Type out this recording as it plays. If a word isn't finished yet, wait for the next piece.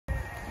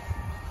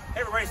Hey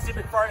everybody, Steve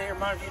McFarland here,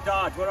 Mountain View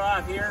Dodge. What do I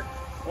have here?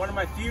 One of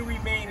my few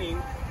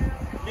remaining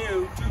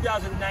new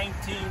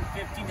 2019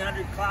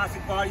 1500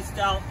 classic body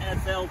style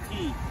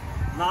SLT.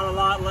 Not a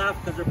lot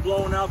left because they're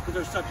blown out because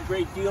there's such a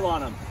great deal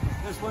on them.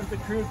 This one's the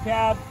crew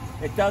cab.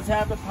 It does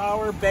have the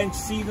power bench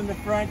seat in the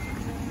front.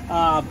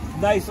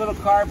 Nice little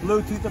car,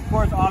 Bluetooth of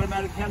course,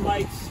 automatic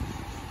headlights.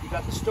 You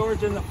got the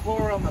storage in the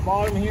floor on the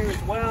bottom here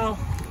as well.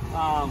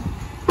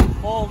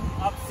 Full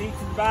up seats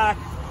in the back,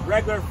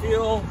 regular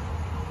fuel.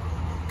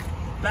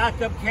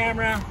 Backup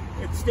camera,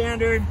 it's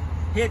standard,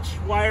 hitch,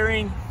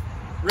 wiring,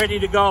 ready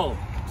to go.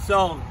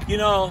 So, you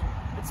know,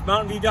 it's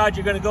Mountain View Dodge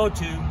you're gonna go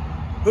to.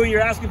 Who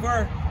you're asking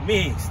for?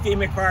 Me, Steve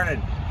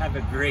McFarland. Have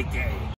a great day.